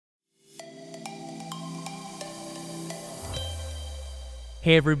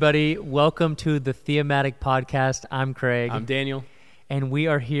Hey, everybody. Welcome to the Thematic Podcast. I'm Craig. I'm Daniel. And we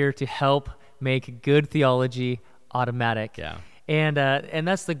are here to help make good theology automatic. Yeah. And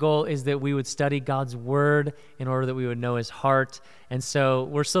that's the goal, is that we would study God's Word in order that we would know His heart. And so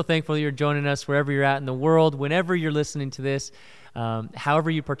we're so thankful that you're joining us wherever you're at in the world, whenever you're listening to this, however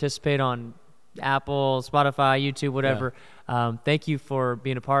you participate on Apple, Spotify, YouTube, whatever. Yeah. Thank you for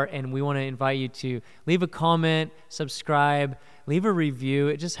being a part, and we want to invite you to leave a comment, subscribe, leave a review.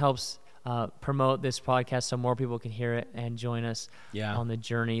 It just helps promote this podcast so more people can hear it and join us on the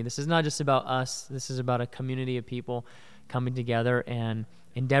journey. This is not just about us. This is about a community of people coming together and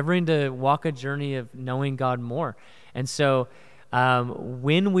endeavoring to walk a journey of knowing God more. And so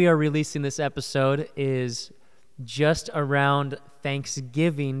when we are releasing this episode is just around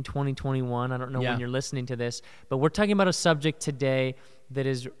Thanksgiving 2021. I don't know when you're listening to this, but we're talking about a subject today that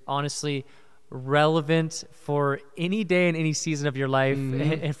is honestly relevant for any day and any season of your life,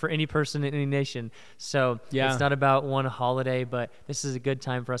 and for any person in any nation. So it's not about one holiday, but this is a good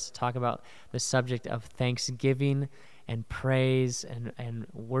time for us to talk about the subject of Thanksgiving and praise and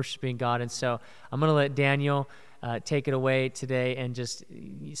worshiping God. And so I'm going to let Daniel take it away today and just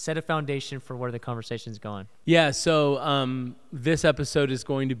set a foundation for where the conversation's going. Yeah, so this episode is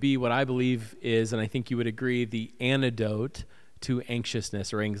going to be what I believe is, and I think you would agree, the antidote to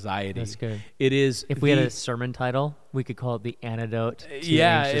anxiousness or anxiety. That's good. It is. If we had a sermon title, we could call it the antidote to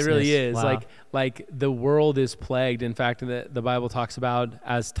anxiousness. It really is. Wow. Like the world is plagued. In fact, the Bible talks about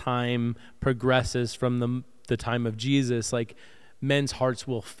as time progresses from the time of Jesus, like men's hearts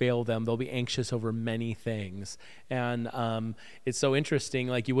will fail them. They'll be anxious over many things. And it's so interesting,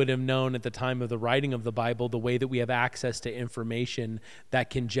 like you would have known at the time of the writing of the Bible, the way that we have access to information that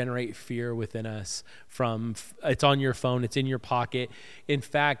can generate fear within us from, it's on your phone, it's in your pocket. In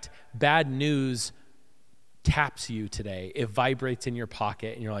fact, bad news taps you today. It vibrates in your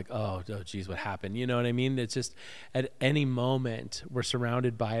pocket and you're like, oh geez, what happened? You know what I mean? It's just at any moment we're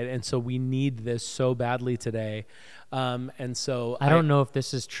surrounded by it. And so we need this so badly today. And so I don't know if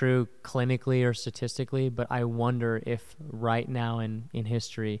this is true clinically or statistically, but I wonder if right now in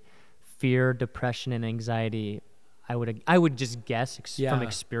history, fear, depression, and anxiety, I would just guess from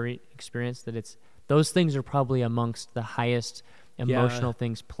experience that those things are probably amongst the highest emotional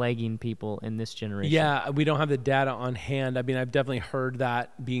things plaguing people in this generation. Yeah, we don't have the data on hand. I mean, I've definitely heard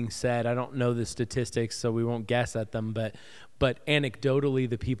that being said. I don't know the statistics, so we won't guess at them. But anecdotally,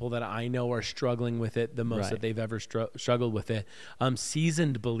 the people that I know are struggling with it the most that they've ever struggled with it.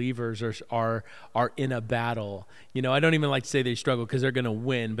 Seasoned believers are in a battle. You know, I don't even like to say they struggle because they're going to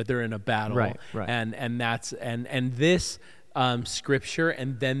win, but they're in a battle. Right. And that's and this. Scripture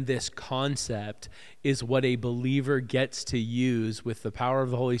and then this concept is what a believer gets to use with the power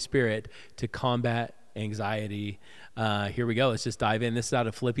of the Holy Spirit to combat anxiety. Here we go. Let's just dive in. This is out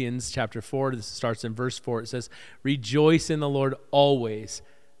of Philippians chapter 4. This starts in verse 4. It says, "Rejoice in the Lord always."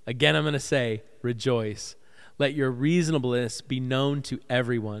 Again, I'm going to say, rejoice. "Let your reasonableness be known to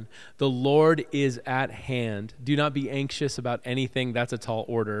everyone. The Lord is at hand. Do not be anxious about anything." That's a tall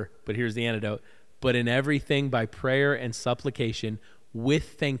order, but here's the antidote. "But in everything by prayer and supplication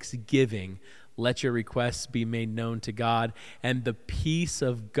with thanksgiving, let your requests be made known to God, and the peace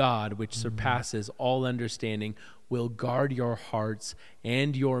of God, which surpasses all understanding, will guard your hearts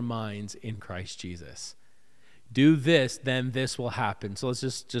and your minds in Christ Jesus." Do this, then this will happen. So let's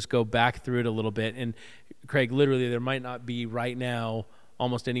just go back through it a little bit. And Craig, literally, there might not be right now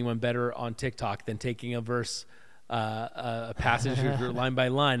almost anyone better on TikTok than taking a verse, a passage line by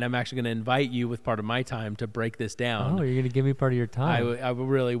line. I'm actually going to invite you with part of my time to break this down. Oh, you're going to give me part of your time. I would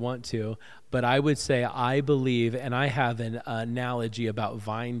really want to, but I would say I believe, and I have an analogy about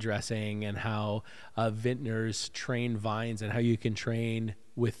vine dressing and how vintners train vines and how you can train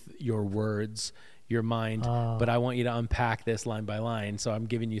with your words, your mind. But I want you to unpack this line by line, so I'm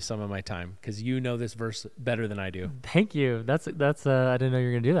giving you some of my time because you know this verse better than I do. Thank you. That's I didn't know you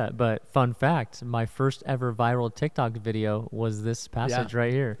were gonna do that. But fun fact, my first ever viral TikTok video was this passage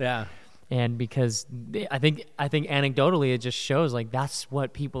right here. Yeah. And because I think anecdotally it just shows like that's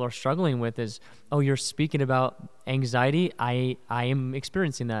what people are struggling with is, oh, you're speaking about anxiety. I am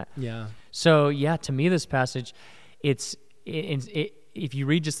experiencing that. Yeah. So to me this passage, it if you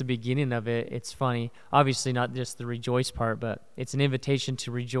read just the beginning of it, it's funny. Obviously not just the rejoice part, but it's an invitation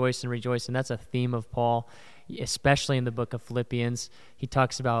to rejoice. And that's a theme of Paul, especially in the book of Philippians. He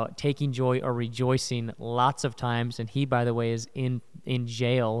talks about taking joy or rejoicing lots of times. And he, by the way, is in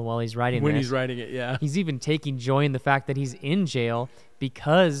jail while he's writing When he's writing it, yeah. He's even taking joy in the fact that he's in jail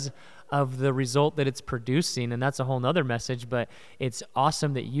because of the result that it's producing. And that's a whole nother message, but it's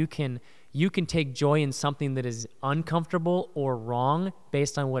awesome that you can You can take joy in something that is uncomfortable or wrong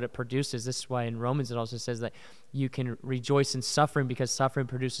based on what it produces. This is why in Romans it also says that you can rejoice in suffering because suffering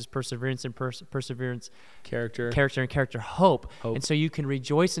produces perseverance, and perseverance, Character, and character, hope. And so you can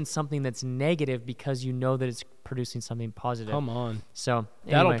rejoice in something that's negative because you know that it's producing something positive. Come on. So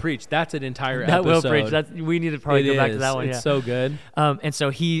That'll anyway, preach. That's an entire that episode. will preach. We need to probably go back to that one. It's yeah. so good. And so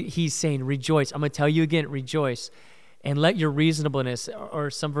he's saying, rejoice. I'm going to tell you again, rejoice. And let your reasonableness, or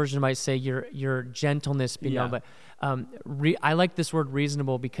some version might say your gentleness be known. But I like this word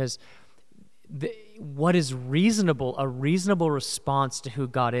reasonable because what is reasonable, a reasonable response to who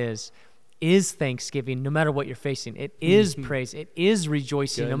God is thanksgiving, no matter what you're facing. It is praise. It is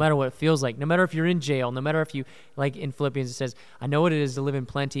rejoicing, no matter what it feels like. No matter if you're in jail, no matter if you, like in Philippians, it says, I know what it is to live in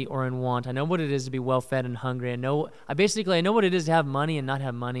plenty or in want. I know what it is to be well-fed and hungry. I know what it is to have money and not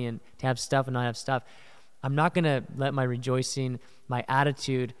have money, and to have stuff and not have stuff. I'm not going to let my rejoicing, my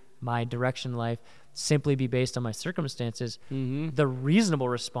attitude, my direction in life simply be based on my circumstances. The reasonable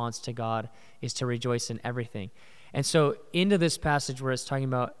response to God is to rejoice in everything. And so into this passage where it's talking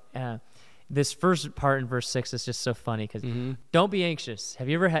about this first part in verse 6 is just so funny because don't be anxious. Have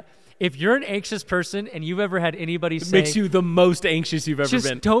you ever had, if you're an anxious person and you've ever had anybody say, makes you the most anxious you've ever just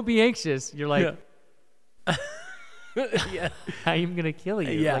been. don't be anxious. You're like, Yeah. I'm going to kill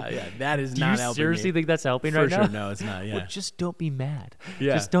you. Yeah, Like, that is do not you helping seriously me. think that's helping For right sure, now? no, it's not, yeah. Well, just don't be mad.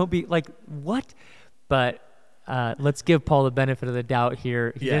 Yeah. Just don't be like, what? But let's give Paul the benefit of the doubt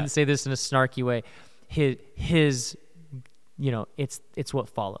here. He didn't say this in a snarky way. His it's what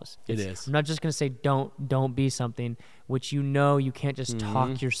follows. It is. I'm not just going to say don't be something, which you can't just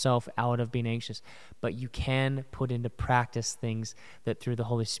talk yourself out of being anxious, but you can put into practice things that through the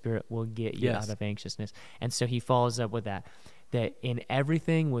Holy Spirit will get you out of anxiousness. And so he follows up with that in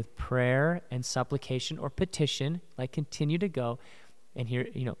everything with prayer and supplication or petition, like continue to go, and here,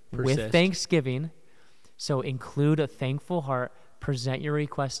 Persist. with thanksgiving. So include a thankful heart, present your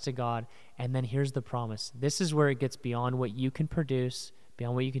requests to God, and then here's the promise. This is where it gets beyond what you can produce,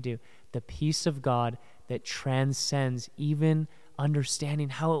 beyond what you can do. The peace of God that transcends even understanding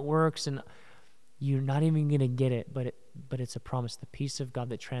how it works, and you're not even going to get it, but it's a promise. The peace of God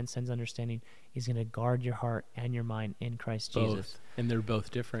that transcends understanding is going to guard your heart and your mind in Christ Jesus. And they're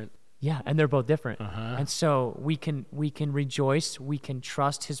both different. Yeah, and they're both different. And so we can rejoice, we can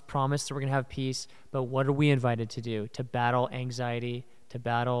trust his promise that we're going to have peace, but what are we invited to do? To battle anxiety, to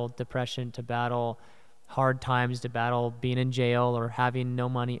battle depression, to battle hard times, to battle being in jail or having no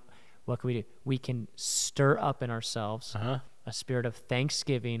money. What can we do? We can stir up in ourselves a spirit of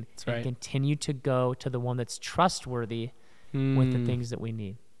thanksgiving and continue to go to the one that's trustworthy with the things that we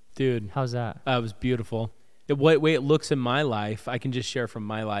need. Dude. How's that? That was beautiful. The way it looks in my life, I can just share from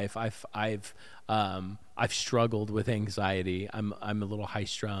my life. I've struggled with anxiety. I'm a little high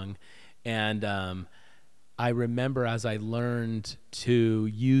strung, and I remember as I learned to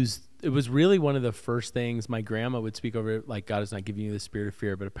use. It was really one of the first things my grandma would speak over it, like, God has not given you the spirit of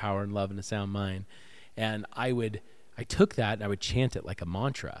fear, but a power and love and a sound mind. And I took that and I would chant it like a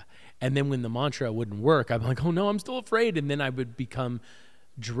mantra. And then when the mantra wouldn't work, I'm like, oh no, I'm still afraid. And then I would become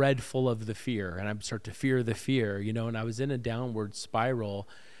dreadful of the fear, and I'd start to fear the fear, and I was in a downward spiral,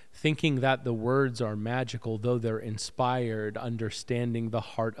 thinking that the words are magical, though they're inspired. Understanding the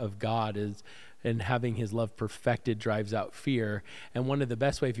heart of God and having his love perfected drives out fear. And one of the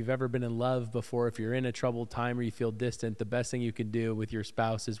best way, if you've ever been in love before, if you're in a troubled time or you feel distant, the best thing you can do with your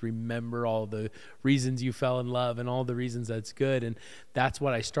spouse is remember all the reasons you fell in love and all the reasons that's good. And that's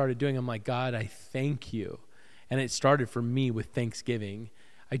what I started doing. I'm like, God, I thank you. And it started for me with Thanksgiving.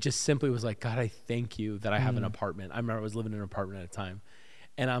 I just simply was like, God, I thank you that I have an apartment. I remember I was living in an apartment at a time.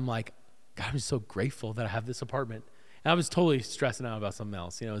 And I'm like, God, I'm so grateful that I have this apartment. And I was totally stressing out about something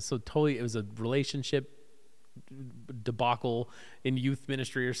else. It was a relationship debacle in youth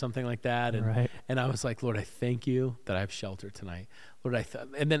ministry or something like that. And I was like, Lord, I thank you that I have shelter tonight. Lord,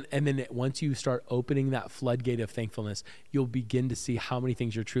 and then once you start opening that floodgate of thankfulness, you'll begin to see how many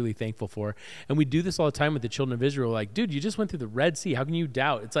things you're truly thankful for. And we do this all the time with the children of Israel. Like, dude, you just went through the Red Sea. How can you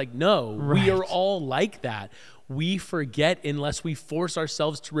doubt? It's like, no, we are all like that. We forget unless we force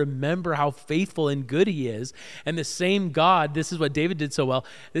ourselves to remember how faithful and good he is. And the same God, this is what David did so well,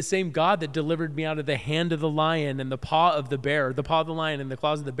 the same God that delivered me out of the hand of the lion and the paw of the bear, the paw of the lion and the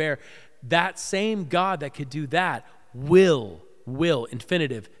claws of the bear, that same God that could do that will,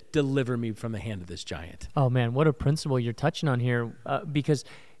 infinitive, deliver me from the hand of this giant. Oh man, what a principle you're touching on here, because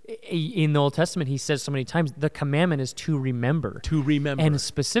in the Old Testament, he says so many times, the commandment is to remember. To remember. And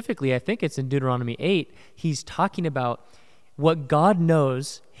specifically, I think it's in Deuteronomy 8, he's talking about what God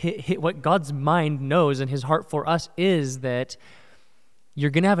knows, what God's mind knows and his heart for us is that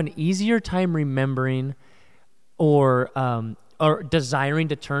you're going to have an easier time remembering or desiring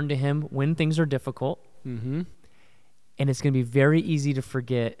to turn to him when things are difficult. Mm-hmm. And it's going to be very easy to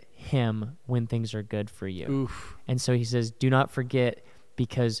forget him when things are good for you. Oof. And so he says, do not forget,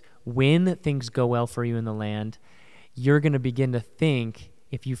 because when things go well for you in the land, you're going to begin to think,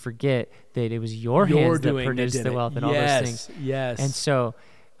 if you forget, that it was your hands that produced the wealth and all those things. Yes. And so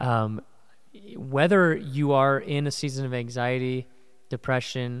whether you are in a season of anxiety,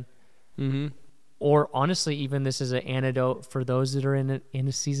 depression, Mm-hmm. or honestly, even this is an antidote for those that are in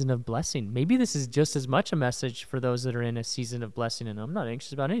a season of blessing. Maybe this is just as much a message for those that are in a season of blessing. And I'm not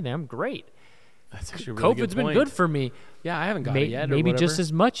anxious about anything. I'm great. That's actually a really good COVID's been point. good for me. Yeah, I haven't got it yet. Maybe or just whatever.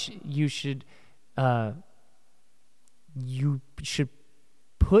 as much you should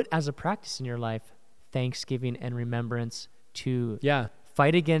put as a practice in your life thanksgiving and remembrance to Yeah.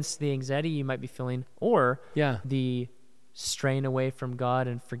 fight against the anxiety you might be feeling, or Yeah. the straying away from God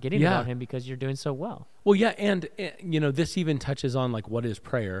and forgetting Yeah. about him because you're doing so well. Well, yeah, and this even touches on like what is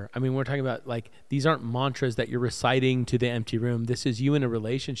prayer. I mean, we're talking about like these aren't mantras that you're reciting to the empty room. This is you in a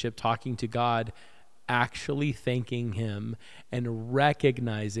relationship talking to God, actually thanking him and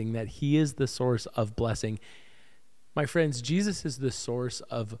recognizing that he is the source of blessing. My friends, Jesus is the source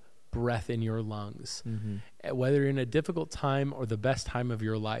of breath in your lungs. Mm-hmm. Whether you're in a difficult time or the best time of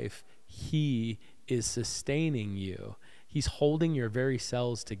your life, he is sustaining you. He's holding your very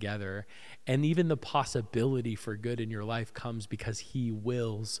cells together. And even the possibility for good in your life comes because he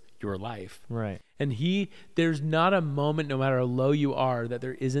wills your life. Right. And there's not a moment, no matter how low you are, that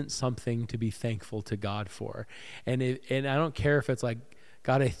there isn't something to be thankful to God for. And I don't care if it's like,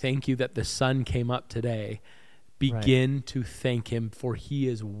 God, I thank you that the sun came up today. Begin to thank him, for he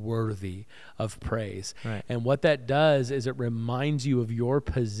is worthy of praise. Right. And what that does is it reminds you of your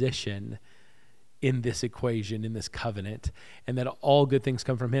position in this equation, in this covenant, and that all good things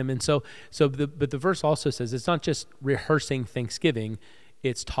come from him. And but the verse also says it's not just rehearsing thanksgiving,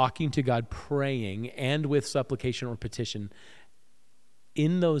 it's talking to God, praying, and with supplication or petition.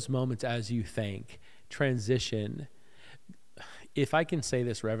 In those moments as you thank, transition. If I can say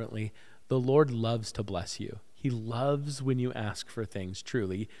this reverently, the Lord loves to bless you. He loves when you ask for things,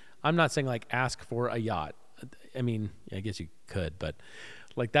 truly. I'm not saying like ask for a yacht. I mean, I guess you could, but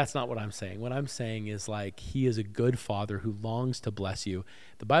like that's not what I'm saying. What I'm saying is like he is a good father who longs to bless you.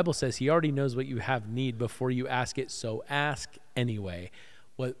 The Bible says he already knows what you have need before you ask it, so ask anyway.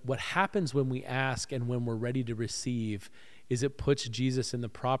 What happens when we ask and when we're ready to receive is it puts Jesus in the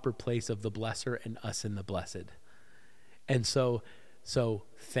proper place of the blesser and us in the blessed. And so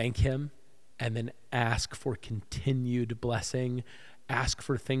thank him. And then ask for continued blessing, ask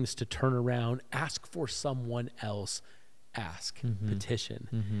for things to turn around, ask for someone else,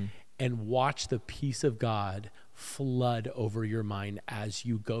 petition, and watch the peace of God flood over your mind as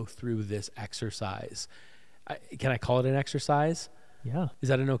you go through this exercise. Can I call it an exercise? Yeah. Is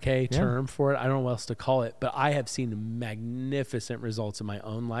that an okay term for it? I don't know what else to call it, but I have seen magnificent results in my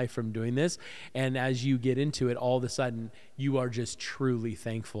own life from doing this. And as you get into it, all of a sudden you are just truly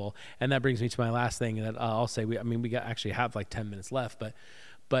thankful. And that brings me to my last thing that I'll say. We actually have like 10 minutes left,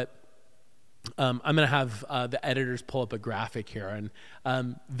 but I'm going to have the editors pull up a graphic here.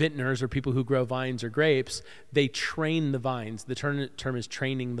 And vintners, or people who grow vines or grapes, they train the vines. The term is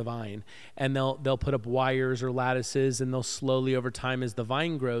training the vine. And they'll put up wires or lattices, and they'll slowly over time, as the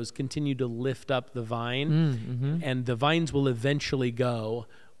vine grows, continue to lift up the vine. And the vines will eventually go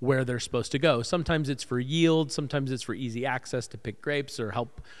where they're supposed to go. Sometimes it's for yield. Sometimes it's for easy access to pick grapes or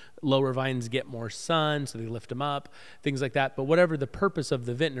help lower vines get more sun, so they lift them up, things like that. But whatever the purpose of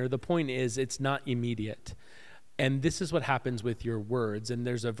the vintner, the point is it's not immediate. And this is what happens with your words. And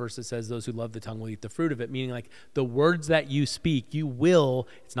there's a verse that says, those who love the tongue will eat the fruit of it, meaning like the words that you speak, you will,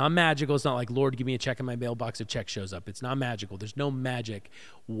 it's not magical. It's not like, Lord, give me a check in my mailbox, a check shows up. It's not magical. There's no magic.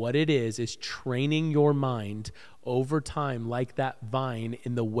 What it is training your mind over time, like that vine,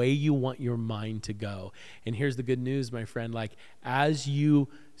 in the way you want your mind to go. And here's the good news, my friend, like as you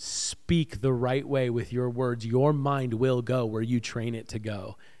speak the right way with your words, your mind will go where you train it to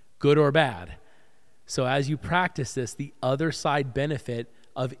go, good or bad. So as you practice this, the other side benefit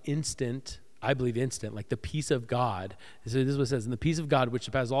of instant, like the peace of God. So this is what it says, and the peace of God, which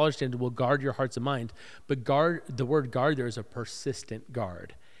surpasses all understanding, will guard your hearts and mind. But the word guard there is a persistent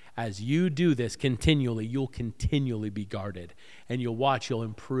guard. As you do this continually, you'll continually be guarded, and you'll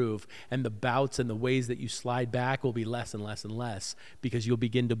improve. And the bouts and the ways that you slide back will be less and less and less, because you'll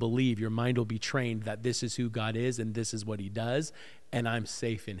begin to believe, your mind will be trained that this is who God is and this is what he does, and I'm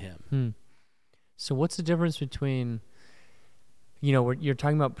safe in him. So what's the difference between you're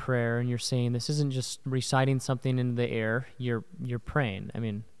talking about prayer, and you're saying this isn't just reciting something in the air. You're praying. I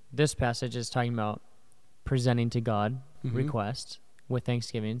mean, this passage is talking about presenting to God requests with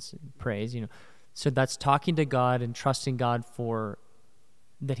thanksgivings, praise. So that's talking to God and trusting God for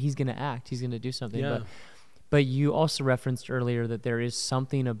that He's going to act. He's going to do something. Yeah. But you also referenced earlier that there is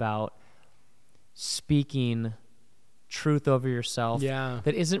something about speaking truth over yourself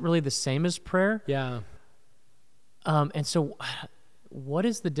that isn't really the same as prayer. Yeah. And so what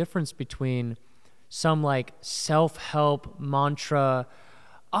is the difference between some like self-help mantra,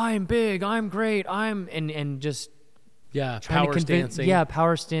 I'm big, I'm great, and just trying power to stancing. Yeah,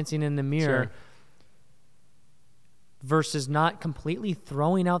 power stancing in the mirror. Sure. Versus not completely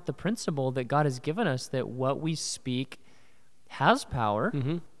throwing out the principle that God has given us, that what we speak has power.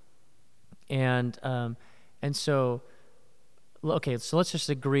 And so, okay, so let's just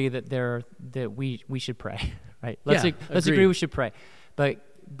agree that we should pray, right? Let's agree we should pray.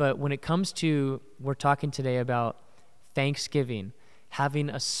 But when it comes to, we're talking today about thanksgiving, having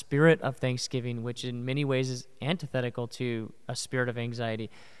a spirit of thanksgiving, which in many ways is antithetical to a spirit of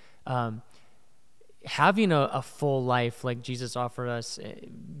anxiety. Having a full life like Jesus offered us,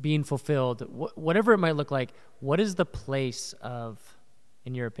 being fulfilled, whatever it might look like, what is the place of,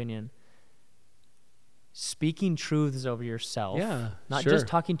 in your opinion, speaking truths over yourself? Not just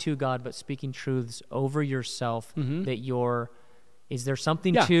talking to God, but speaking truths over yourself that is there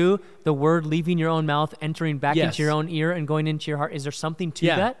something to the word leaving your own mouth, entering back into your own ear and going into your heart? Is there something to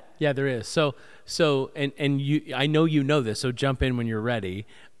that? Yeah, there is. So you, I know you know this, so jump in when you're ready,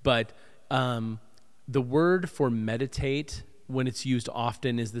 but the word for meditate, when it's used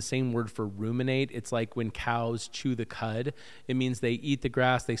often, is the same word for ruminate. It's like when cows chew the cud. It means they eat the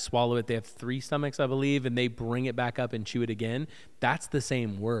grass, they swallow it. They have 3 stomachs, I believe, and they bring it back up and chew it again. That's the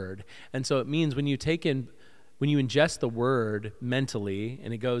same word. And so it means when you ingest the word mentally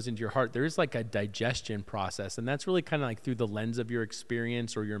and it goes into your heart, there is like a digestion process. And that's really kind of like through the lens of your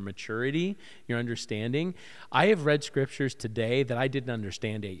experience or your maturity, your understanding. I have read scriptures today that I didn't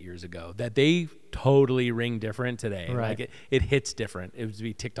understand 8 years ago, that they totally ring different today. Right. Like it hits different. It would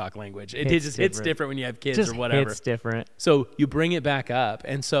be TikTok language. It just hits different when you have kids or whatever. It's different. So you bring it back up.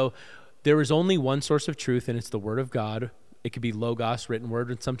 And so there is only one source of truth, and it's the word of God. It could be logos, written word,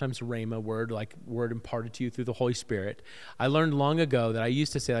 and sometimes rhema word, like word imparted to you through the Holy Spirit. I learned long ago that I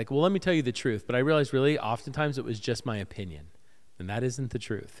used to say like, well, let me tell you the truth. But I realized really oftentimes it was just my opinion, and that isn't the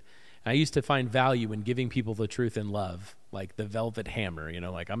truth. And I used to find value in giving people the truth in love, like the velvet hammer,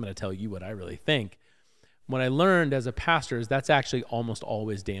 like I'm going to tell you what I really think. What I learned as a pastor is that's actually almost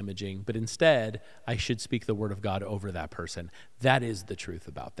always damaging, but instead I should speak the word of God over that person. That is the truth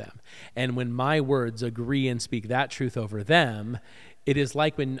about them. And when my words agree and speak that truth over them, it is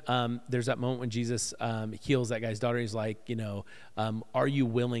like when there's that moment when Jesus heals that guy's daughter. He's like, are you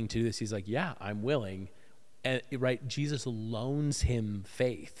willing to do this? He's like, yeah, I'm willing. And right, Jesus loans him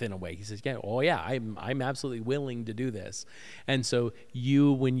faith in a way. He says, I'm absolutely willing to do this. And so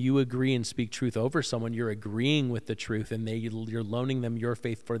when you agree and speak truth over someone, you're agreeing with the truth, and you're loaning them your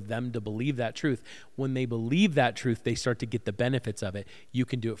faith for them to believe that truth. When they believe that truth, they start to get the benefits of it. You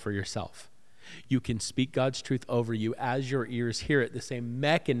can do it for yourself. You can speak God's truth over you as your ears hear it. The same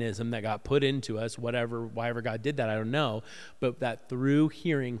mechanism that got put into us, why God did that, I don't know, but that through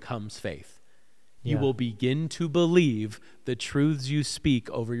hearing comes faith. You will begin to believe the truths you speak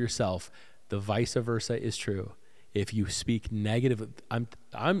over yourself. The vice versa is true. If you speak negative,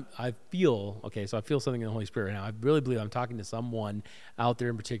 I feel something in the Holy Spirit right now. I really believe I'm talking to someone out there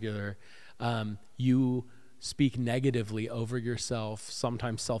in particular. You speak negatively over yourself,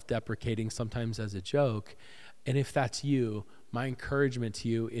 sometimes self-deprecating, sometimes as a joke. And if that's you, my encouragement to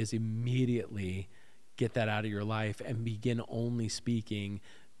you is immediately get that out of your life and begin only speaking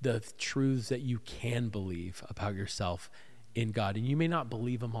the truths that you can believe about yourself in God. And you may not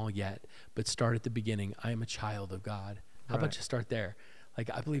believe them all yet, but start at the beginning. I am a child of God. How about you start there? Like,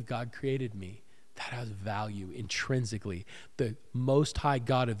 I believe God created me. That has value intrinsically. The Most High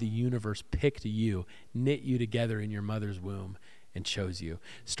God of the universe picked you, knit you together in your mother's womb, and chose you.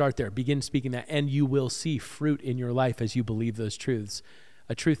 Start there. Begin speaking that, and you will see fruit in your life as you believe those truths.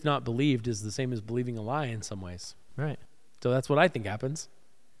 A truth not believed is the same as believing a lie in some ways. Right. So that's what I think happens.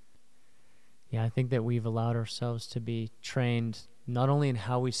 Yeah, I think that we've allowed ourselves to be trained not only in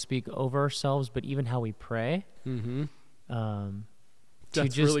how we speak over ourselves, but even how we pray. Mm-hmm.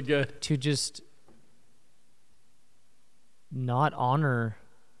 That's really good. To just not honor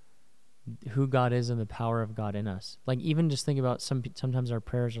who God is and the power of God in us. Like, even just think about sometimes our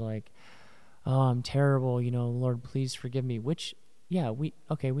prayers are like, oh, I'm terrible, Lord, please forgive me. Which, we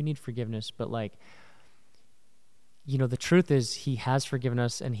need forgiveness, but like, the truth is he has forgiven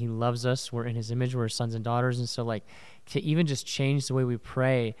us and he loves us. We're in his image. We're his sons and daughters. And so like to even just change the way we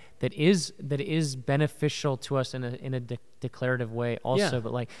pray, that is beneficial to us in a declarative way also. Yeah.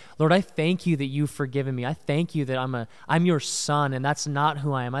 But like, Lord, I thank you that you've forgiven me. I thank you that I'm your son, and that's not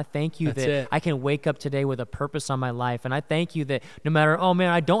who I am. I thank you that I can wake up today with a purpose on my life. And I thank you that no matter, oh man,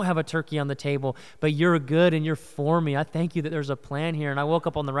 I don't have a turkey on the table, but you're good and you're for me. I thank you that there's a plan here. And I woke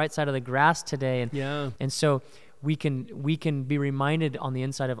up on the right side of the grass today. And so we can be reminded on the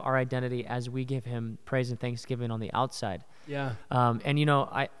inside of our identity as we give him praise and thanksgiving on the outside. Yeah. And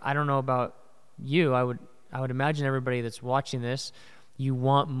I don't know about you. I would imagine everybody that's watching this, you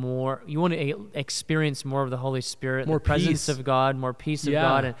want to experience more of the Holy Spirit, more the presence peace of God, more peace of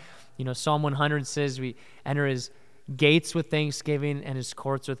God. And Psalm 100 says we enter his gates with thanksgiving and his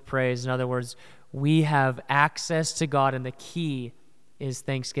courts with praise. In other words, we have access to God, and the key is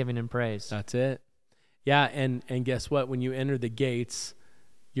thanksgiving and praise. That's it. Yeah, and guess what? When you enter the gates,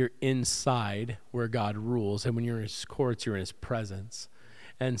 you're inside where God rules, and when you're in his courts, you're in his presence.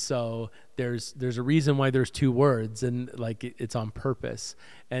 And so there's a reason why there's two words, and like it's on purpose.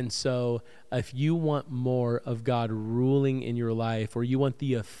 And so if you want more of God ruling in your life, or you want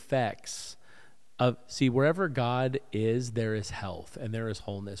the effects of, wherever God is, there is health and there is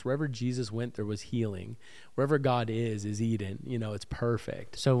wholeness. Wherever Jesus went, there was healing. Wherever God is Eden. It's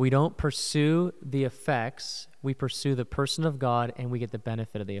perfect. So we don't pursue the effects, we pursue the person of God, and we get the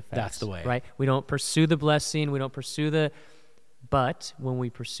benefit of the effects. That's the way. Right? We don't pursue the blessing, we don't pursue but when we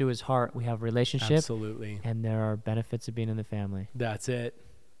pursue his heart, we have relationship. Absolutely. And there are benefits of being in the family. That's it.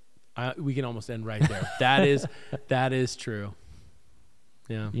 We can almost end right there. That is true.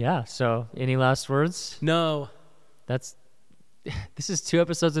 Yeah. Yeah. So any last words? No. This is 2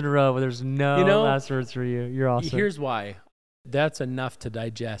 episodes in a row where there's no last words for you. You're awesome. Here's why. That's enough to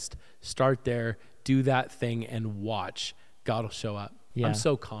digest. Start there, do that thing, and watch. God will show up. Yeah. I'm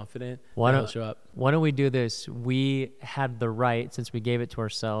so confident that he'll show up. Why don't we do this? We had the right, since we gave it to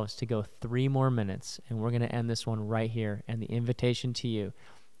ourselves, to go 3 more minutes, and we're going to end this one right here. And the invitation to you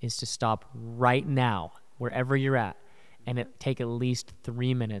is to stop right now, wherever you're at, and take at least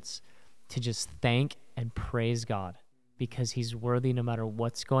 3 minutes to just thank and praise God, because he's worthy no matter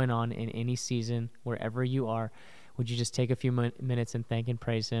what's going on in any season, wherever you are. Would you just take a few minutes and thank and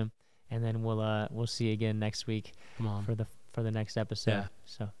praise him? And then we'll see you again next week for the next episode. Yeah.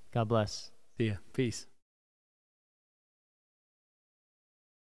 So God bless. See ya. Peace.